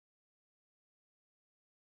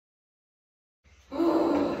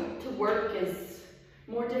work is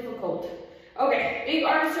more difficult. Okay, big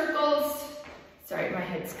arm circles. Sorry, my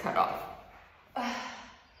head's cut off.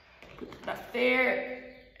 Put that up there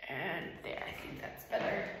and there. I think that's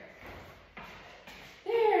better.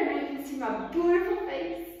 There, and I can see my beautiful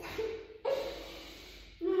face.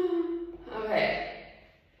 Okay,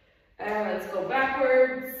 let's go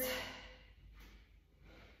backwards.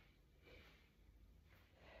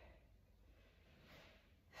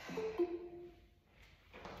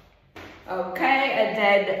 Okay, and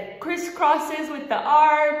then crisscrosses with the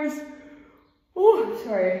arms. Ooh,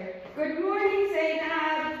 sorry. Good morning,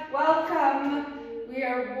 Zainab. Welcome. We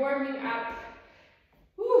are warming up.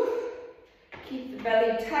 Ooh. Keep the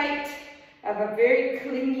belly tight. I have a very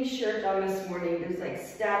clingy shirt on this morning. There's like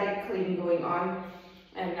static cling going on.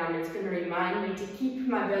 And it's going to remind me to keep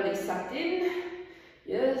my belly sucked in.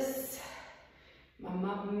 Yes. My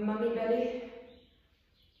mummy belly.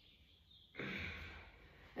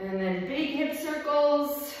 And then big hip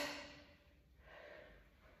circles.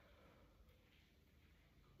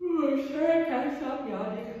 Oh, I'm sorry, I can't stop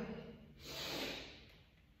yawning.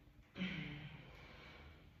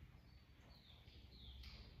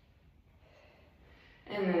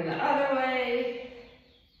 And then the other way.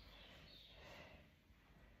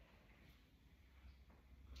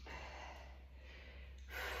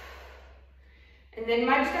 And then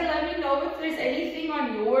Mike's gonna let me know if there's anything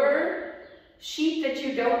on your sheet that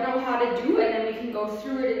you don't know how to do, and then we can go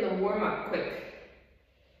through it in the warm-up quick.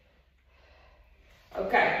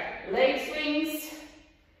 Okay, leg swings.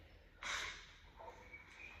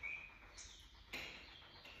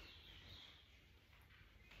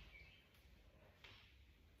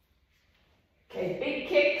 Okay, big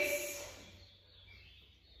kicks.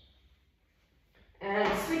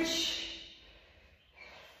 And switch.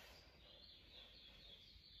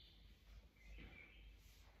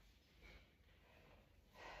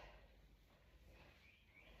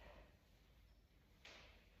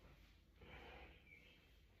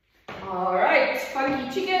 All right, funky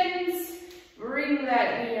chickens. Bring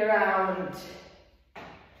that knee around.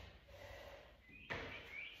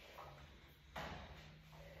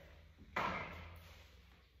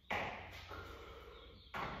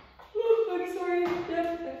 Oh, I'm sorry.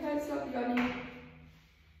 Yep, I can't stop yawning.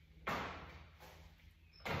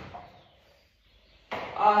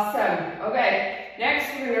 Awesome. Okay,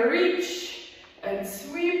 next we're gonna reach and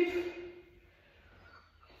sweep.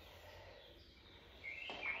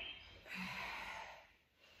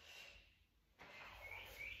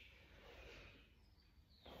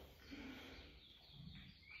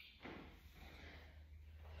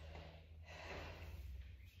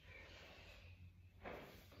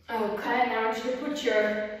 Okay, now I'm just going to put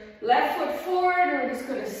your left foot forward and we're just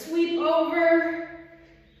going to sweep over.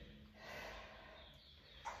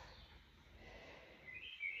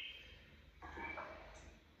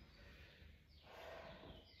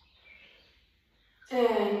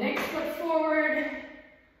 And next foot forward.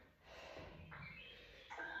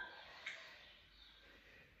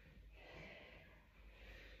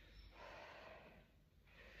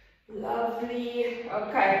 Lovely.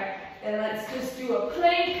 Okay, then let's just do a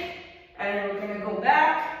plank. And we're going to go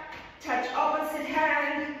back, touch opposite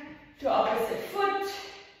hand to opposite foot.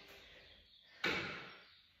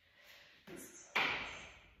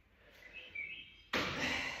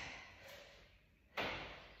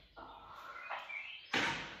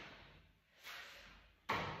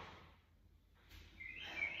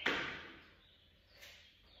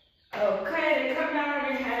 Okay, then come down on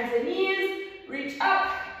your hands and knees, reach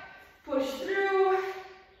up, push through.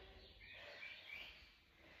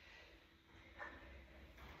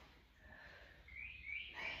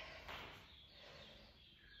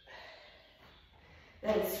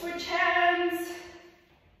 Then switch hands.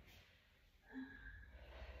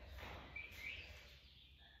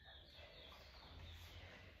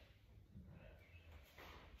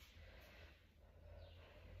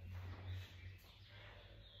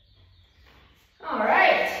 All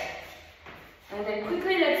right. And then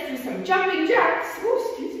quickly let's do some jumping jacks.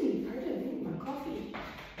 Oh, excuse me, pardon me, my coffee.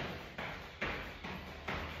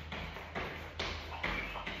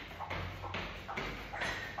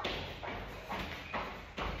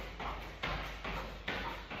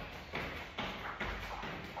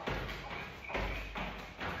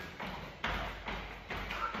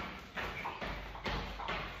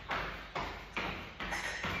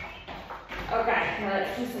 Okay, now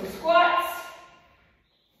let's do some squats.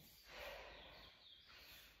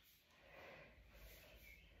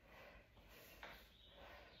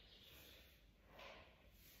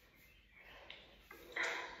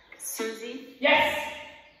 Susie? Yes.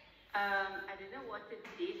 I don't know what the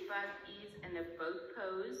dead bug is and a boat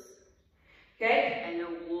pose. Okay? And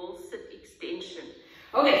a wall sit extension.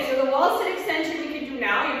 Okay, so the wall sit extension we can do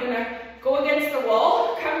now. You're gonna go against the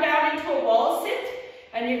wall, come down into a wall sit,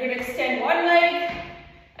 and you're gonna extend one leg,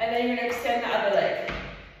 and then you're gonna extend the other leg.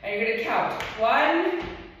 And you're gonna count 1,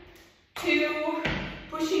 2,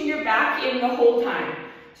 pushing your back in the whole time.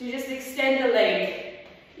 So you just extend a leg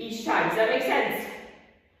each time. Does that make sense?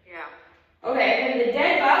 Yeah. Okay, and the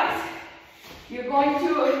dead bugs, you're going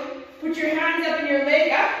to put your hands up and your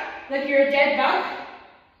leg up like you're a dead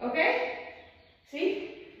bug. Okay?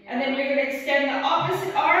 See? Yeah. And then you're going to extend the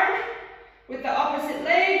opposite arm with the opposite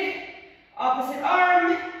leg, opposite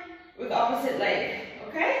arm with opposite leg.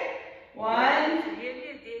 Okay? 1. Really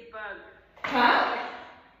a dead bug. Huh?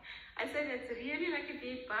 I said it's really like a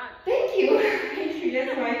dead bug. Thank you. Thank you.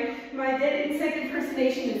 Yes, my dead insect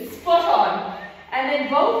impersonation is spot on. And then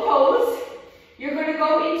both pose, you're going to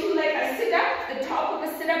go into like a sit-up, the top of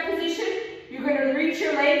a sit-up position. You're going to reach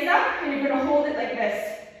your legs up and you're going to hold it like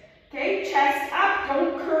this. Okay, chest up,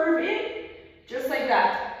 don't curve in, just like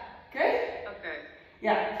that. Okay? Okay.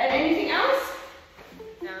 Yeah, and anything else?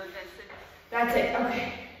 No, that's it. That's it,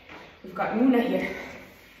 okay. We've got Muna here.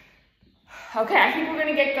 Okay, I think we're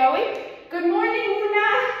gonna get going. Good morning,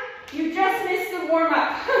 Muna. You just missed the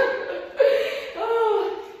warm-up.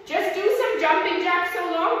 Oh, just do some jumping jacks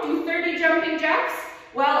so long. Do 30 jumping jacks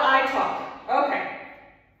while I talk. Okay.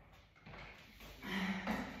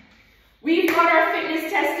 We've got our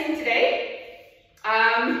fitness testing today.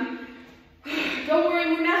 Don't worry,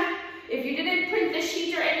 Muna. If you didn't print the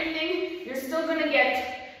sheet or anything, you're still gonna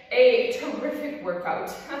get a terrific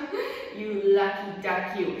workout. You lucky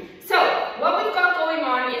duck, you. So, what we've got going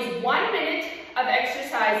on is 1 minute of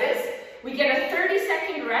exercises. We get a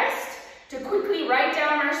 30-second rest to quickly write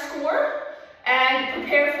down our score and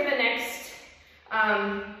prepare for the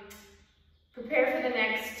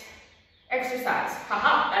next exercise.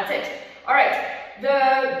 Haha, that's it. All right,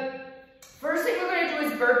 the first thing we're going to do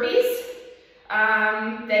is burpees,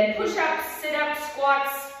 then push-ups, sit-ups,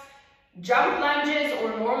 squats, jump lunges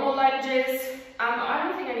or normal lunges. I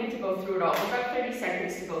don't think I need to go through it all. We've got 30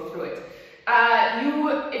 seconds to go through it.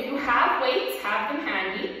 If you have weights, have them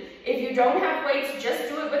handy. If you don't have weights, just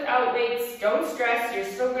do it without weights. Don't stress. You're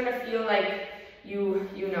still going to feel like you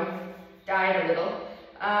died a little.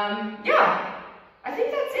 Yeah, I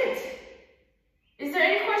think that's it. Is there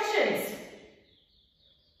any questions?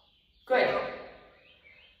 Good.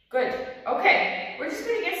 Good. Okay, we're just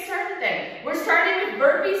going to get started then. We're starting with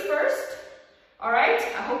burpees first. All right,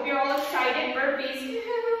 I hope you're all excited. Burpees.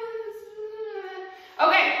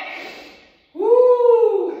 Okay.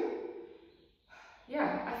 Woo.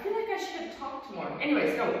 Yeah, I feel like I should have talked more.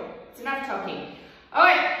 Anyways, no, it's enough talking. All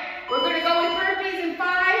right, we're going to go with burpees in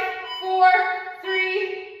 5, 4,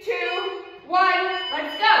 3, 2, 1.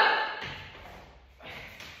 Let's go.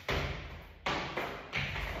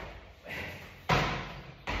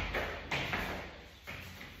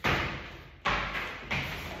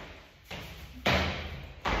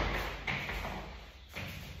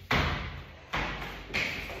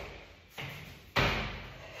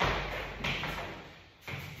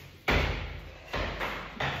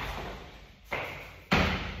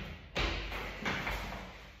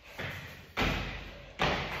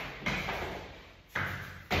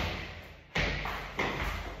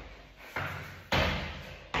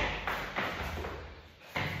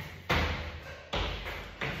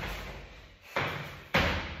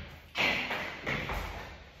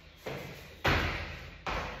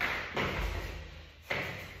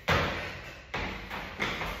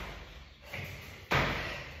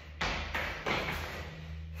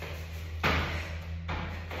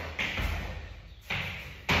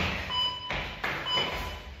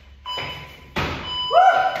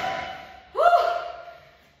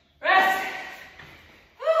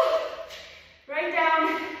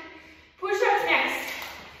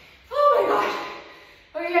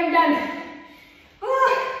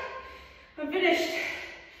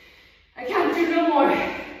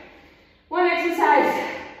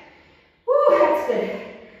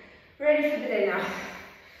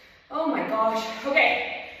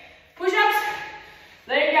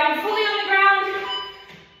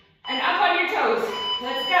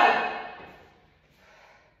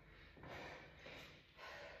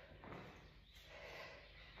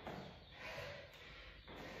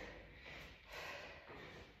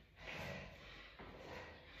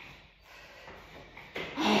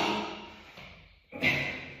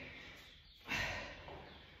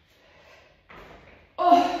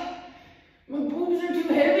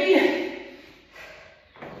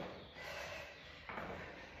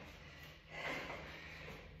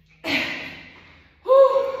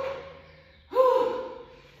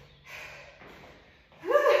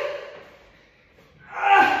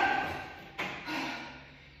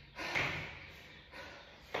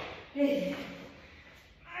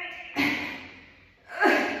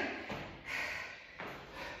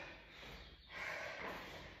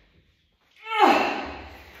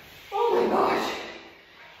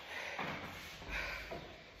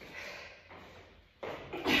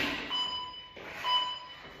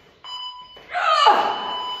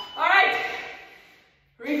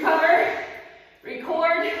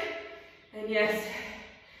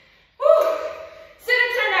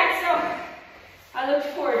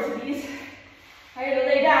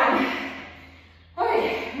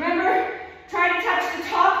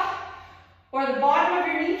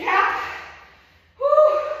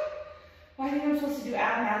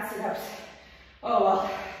 fat sit-ups. Oh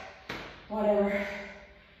well, whatever.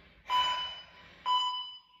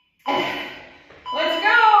 Let's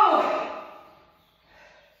go!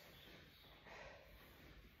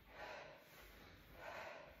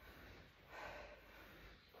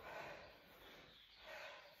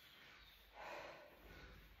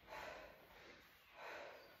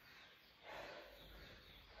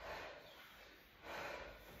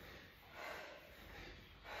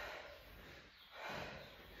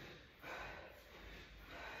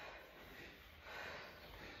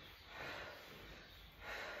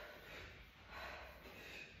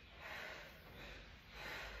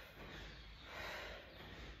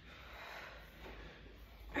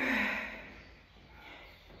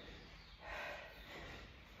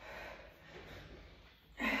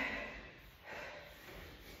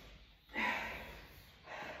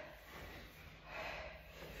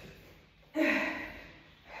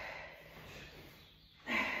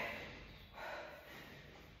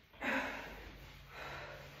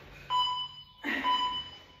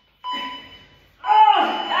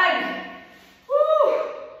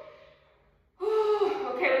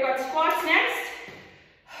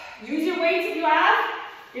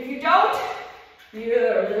 If you don't,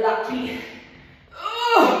 you're lucky.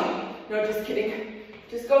 No, just kidding.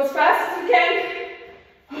 Just go as fast as you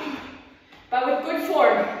can, but with good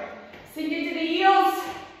form. Sink into the heels.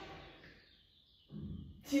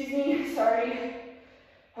 Excuse me, sorry.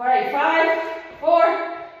 All right, 5,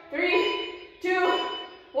 4, 3, 2,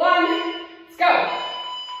 1, let's go.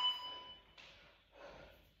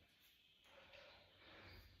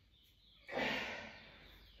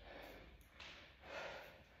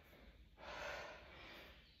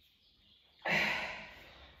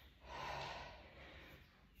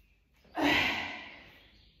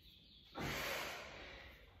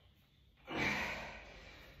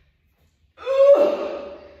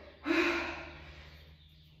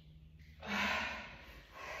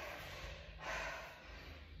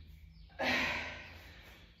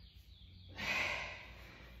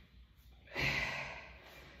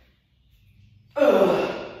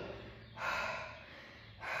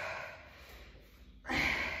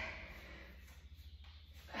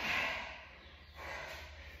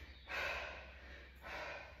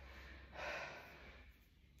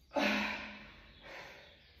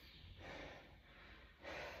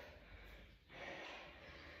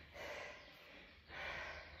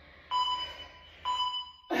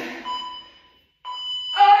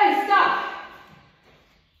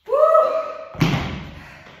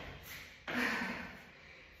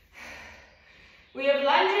 We have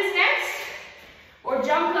lunges next, or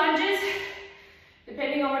jump lunges,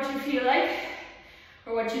 depending on what you feel like,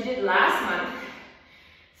 or what you did last month.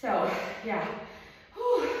 So, yeah.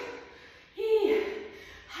 Whew. Hee.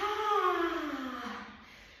 Ha.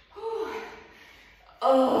 Whew.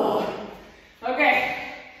 Oh. Okay.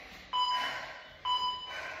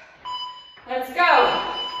 Let's go.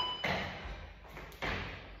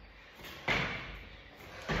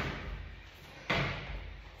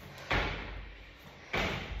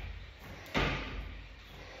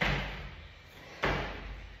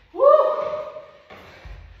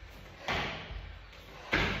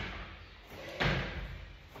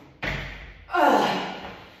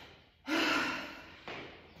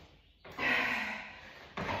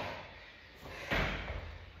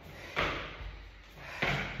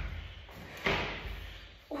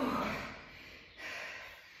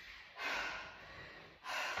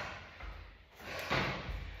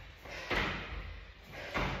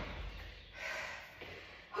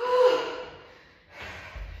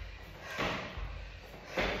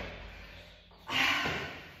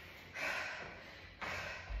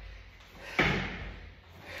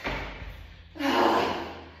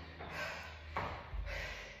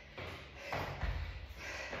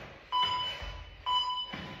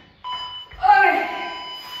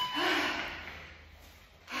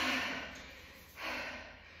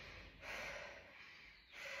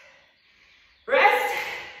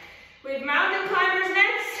 With mountain climbers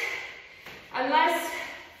next, unless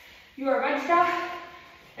you are Majda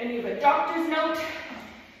and you have a doctor's note,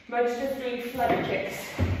 Majda's doing flutter kicks.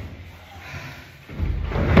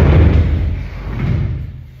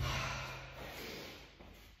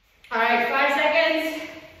 All right, 5 seconds.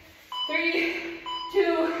 3,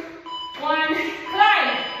 2, 1,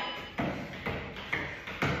 climb.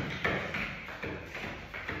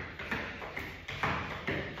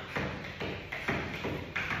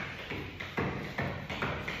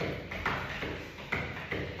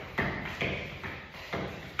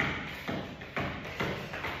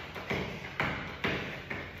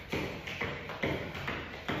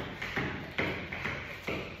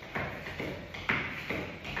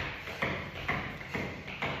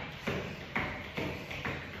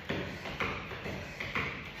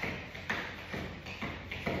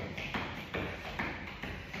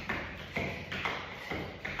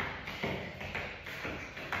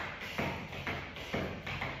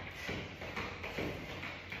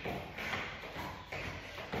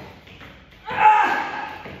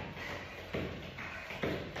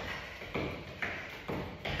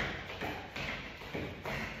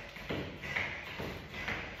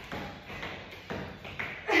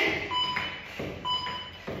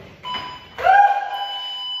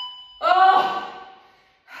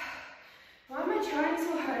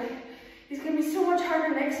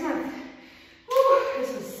 return next month. Whew,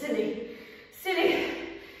 this was silly. Silly.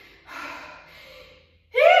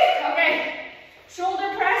 Okay,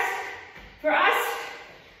 shoulder press for us.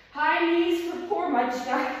 High knees for poor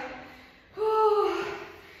Majda.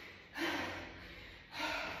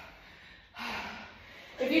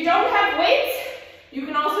 If you don't have weights, you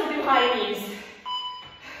can also do high knees.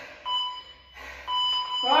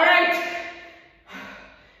 All right.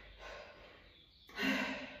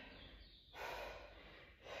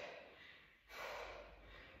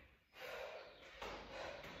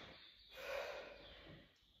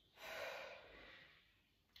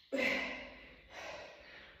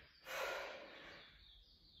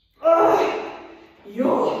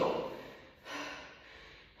 Yo.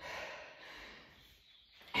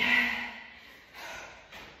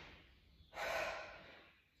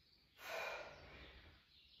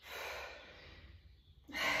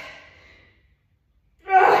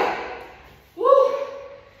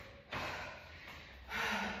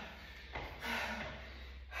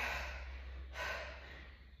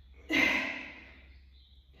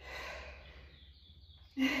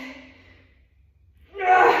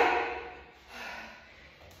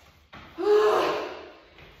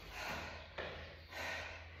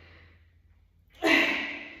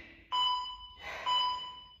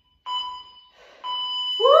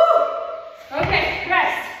 Okay,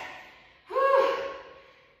 rest.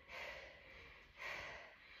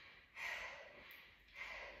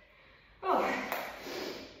 Oh.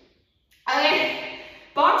 Okay,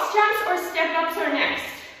 box jumps or step ups are next.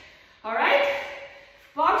 All right,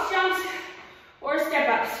 box jumps or step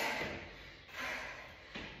ups.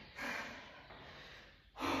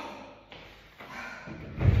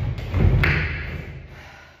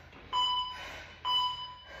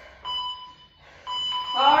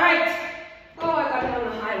 All right. Oh, I got it on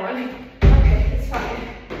the high one. Okay, it's fine.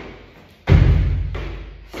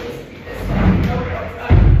 Just beat this one. No real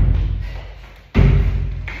fun.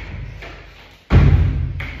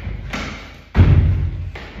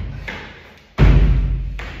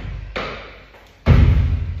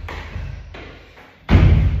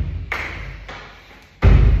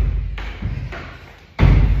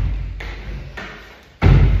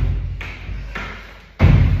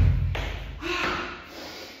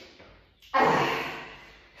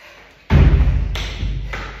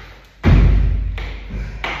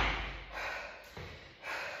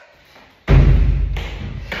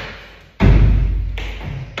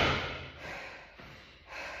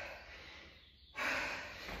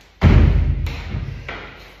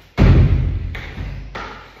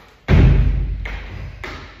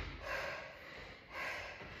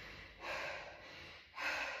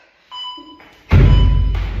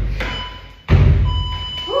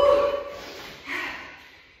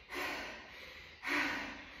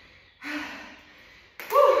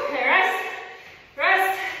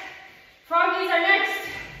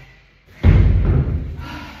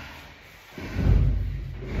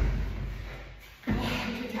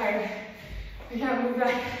 I can't move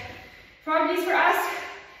back. Froggies for us.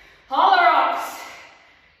 Hollow rocks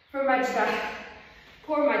for Majda.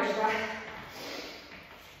 Poor Majda.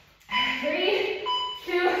 3,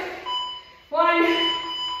 2, 1.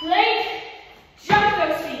 Plank. Jump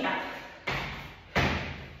those feet up.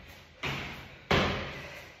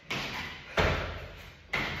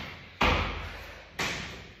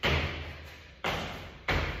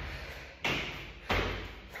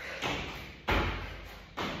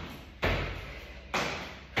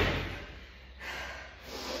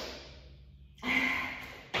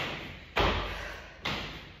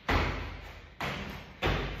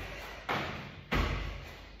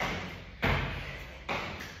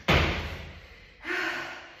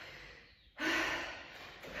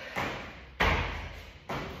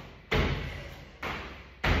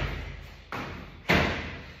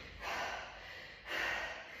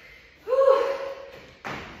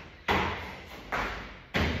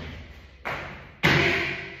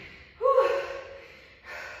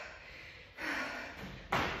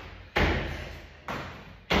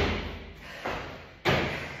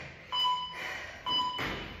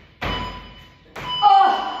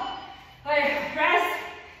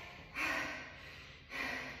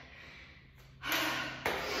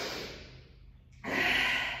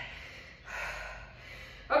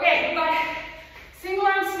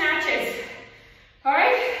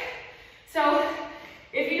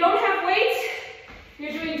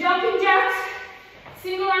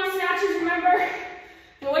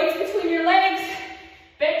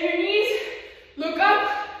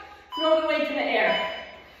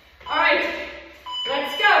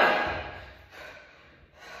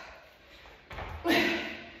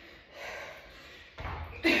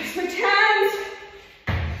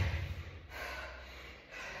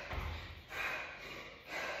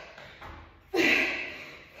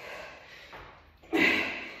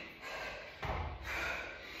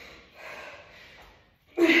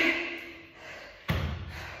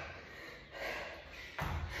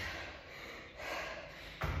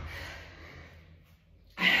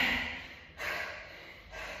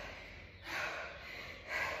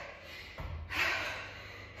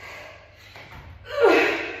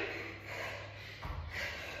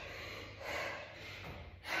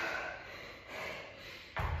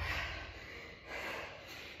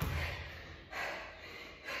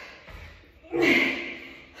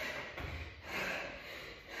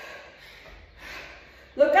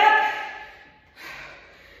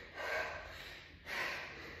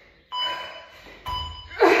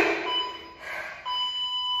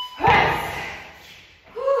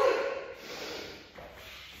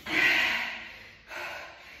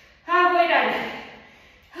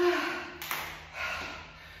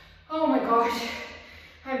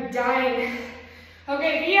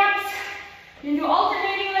 Okay, V-ups. You can do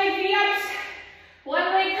alternating leg V-ups.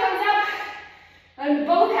 One leg comes up and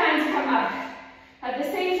both hands come up at the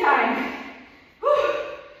same time.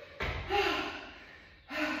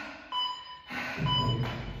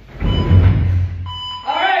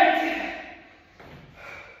 All right.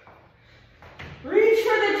 Reach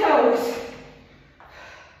for the toes.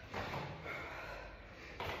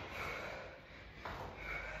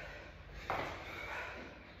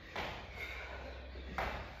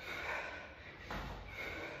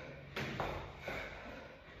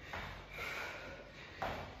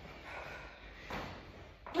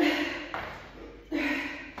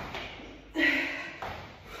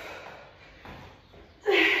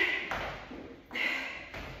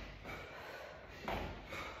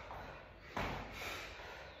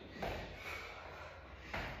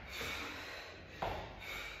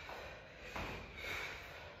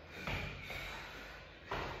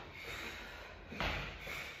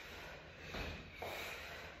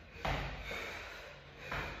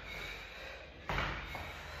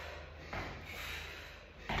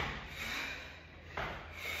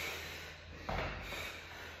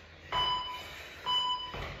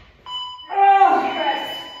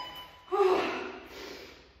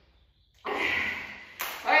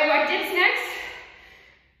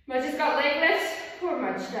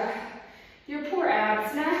 Your poor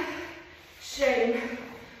abs, nah? Shame.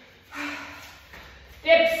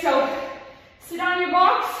 Dips, so sit on your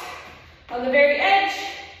box, on the very edge,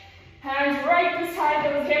 hands right beside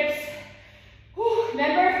those hips. Whew,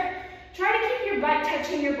 remember, try to keep your butt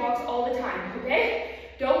touching your box all the time, okay?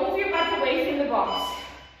 Don't move your butt away from the box.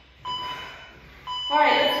 All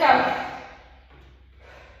right, let's go.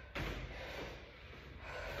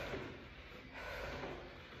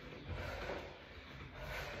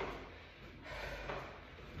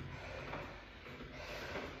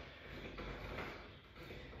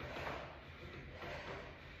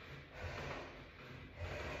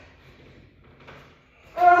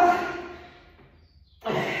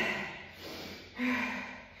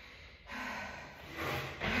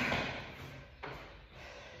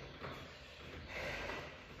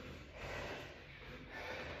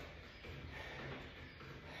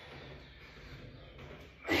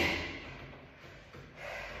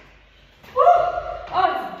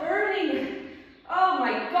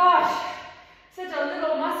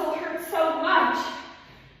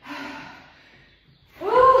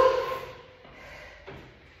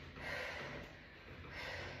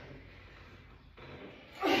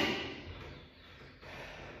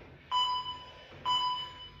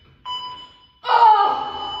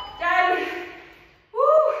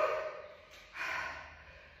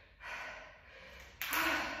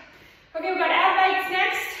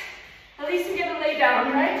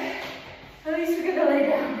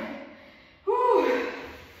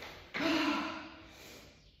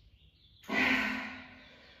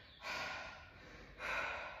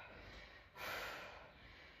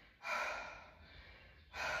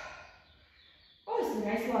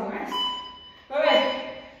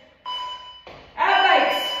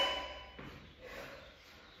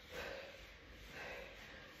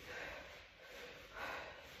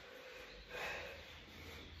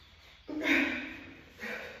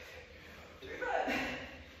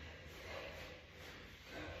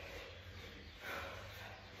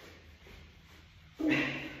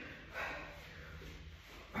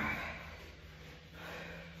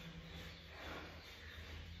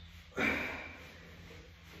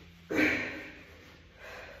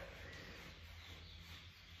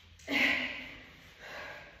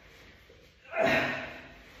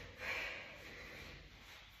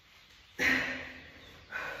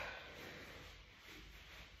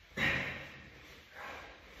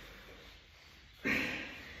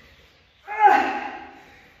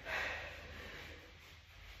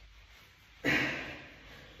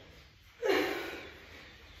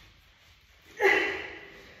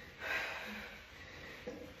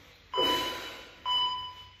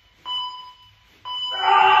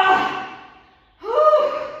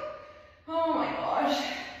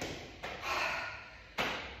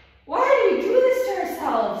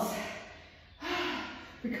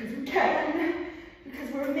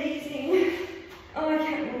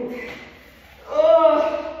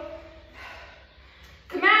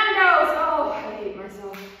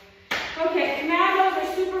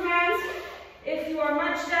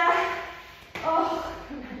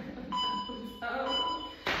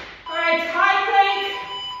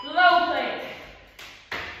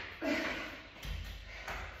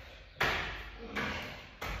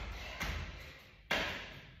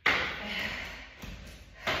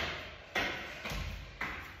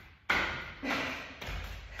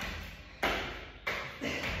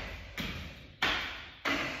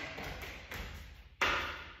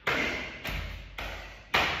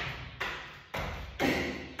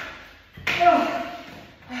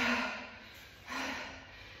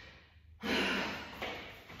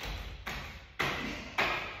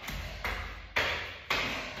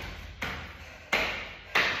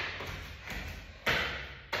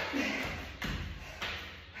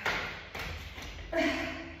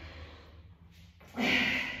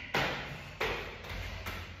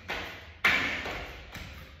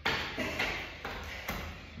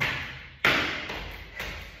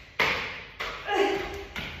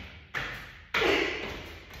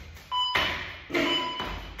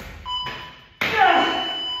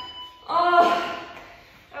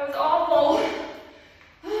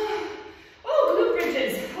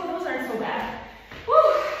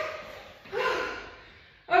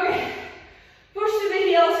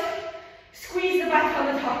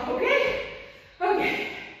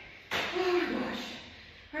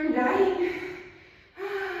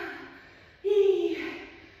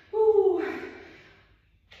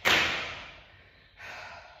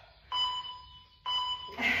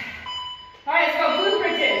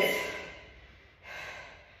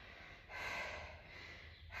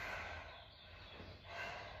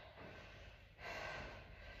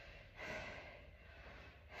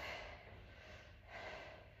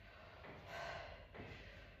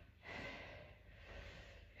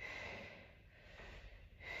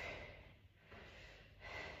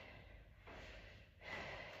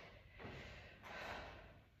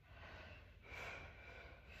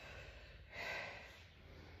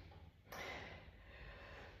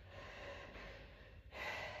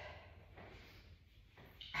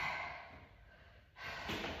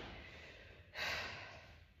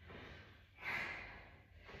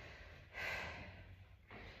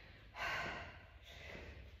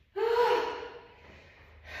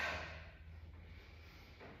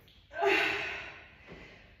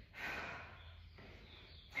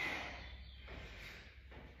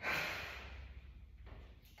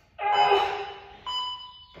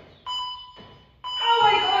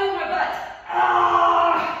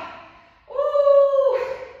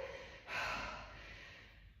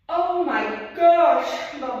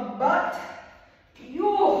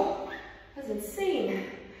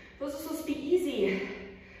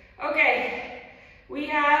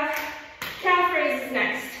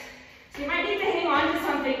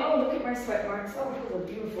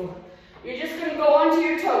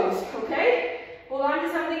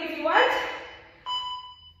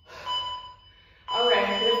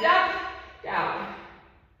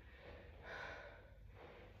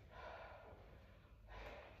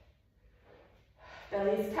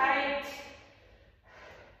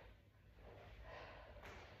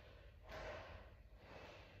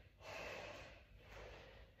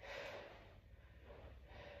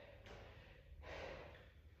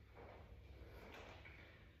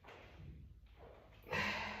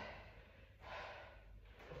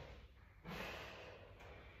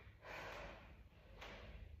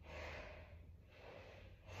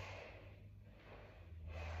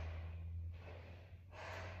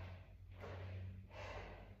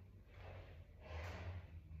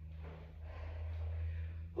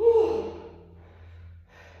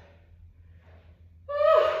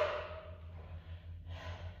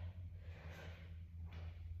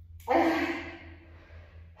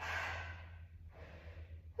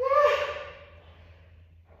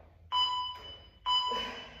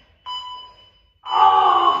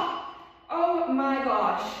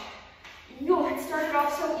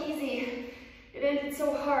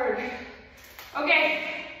 so hard.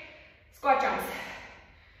 Okay, squat jumps.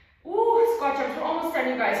 Ooh, squat jumps. We're almost done,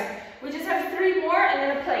 you guys. We just have 3 more and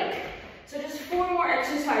then a plank. So just 4 more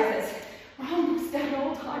exercises. We're almost done.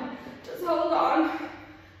 Hold on. Just hold on.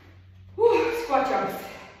 Ooh, squat jumps.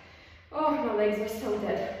 Oh, my legs are so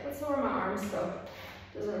dead. Let's lower my arms though.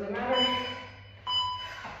 Doesn't really matter.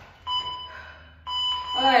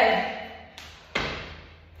 Alright.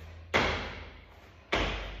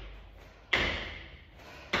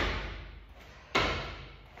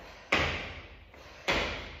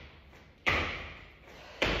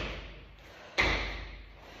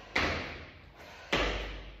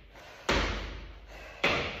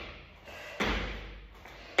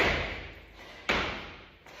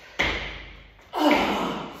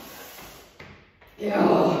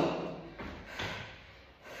 Yeah.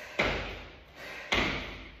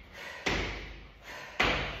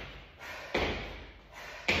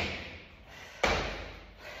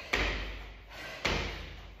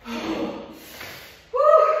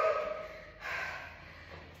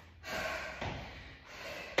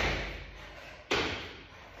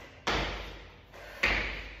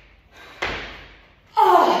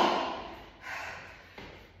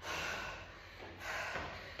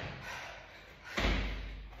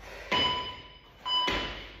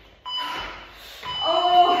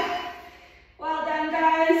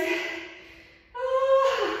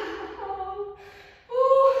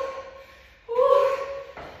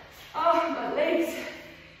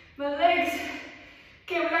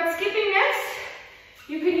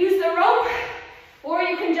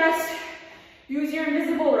 Use your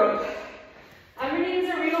invisible rope. I'm going to use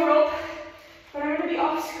a real rope, but I'm going to be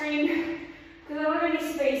off screen because I don't have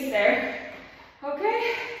any space there.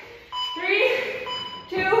 Okay? 3,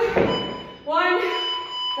 2, 1,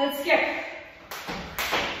 let's skip.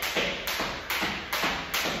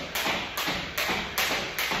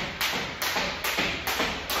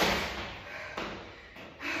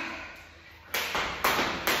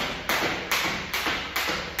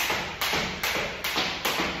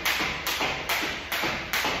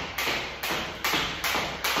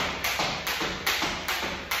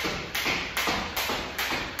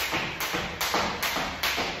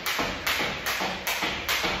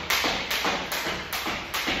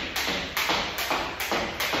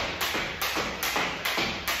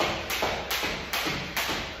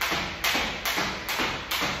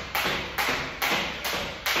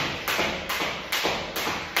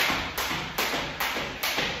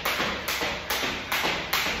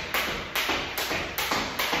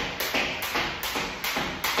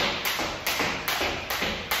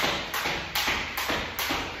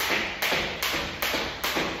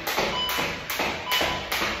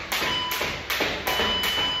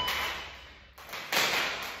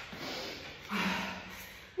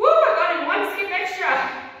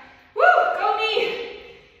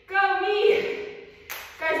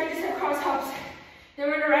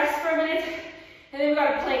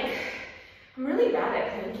 I'm really bad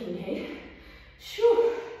at planking, hey?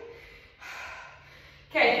 Shoo.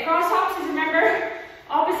 Okay, cross hops is, remember,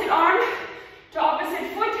 opposite arm to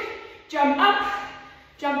opposite foot, jump up,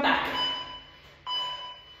 jump back.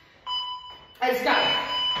 Let's go.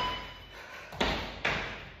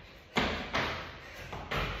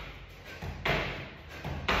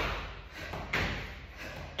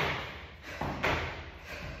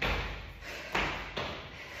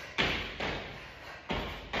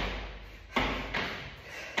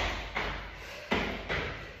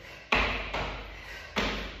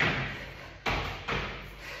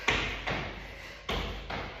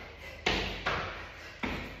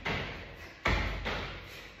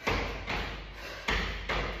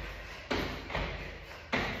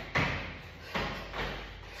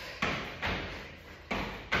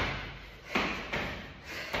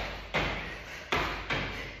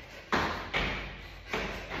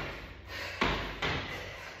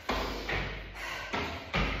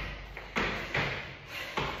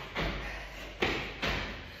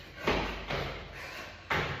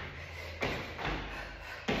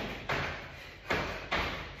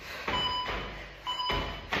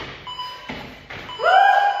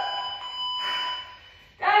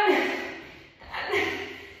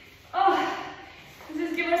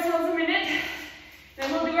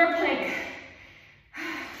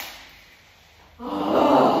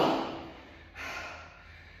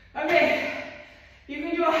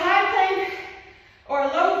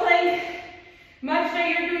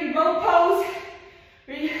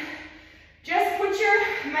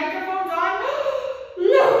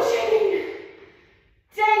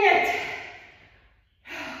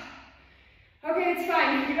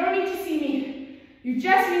 You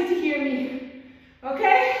just need to hear me.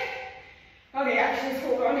 Okay? Okay, actually, just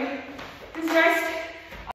hold on. Just rest.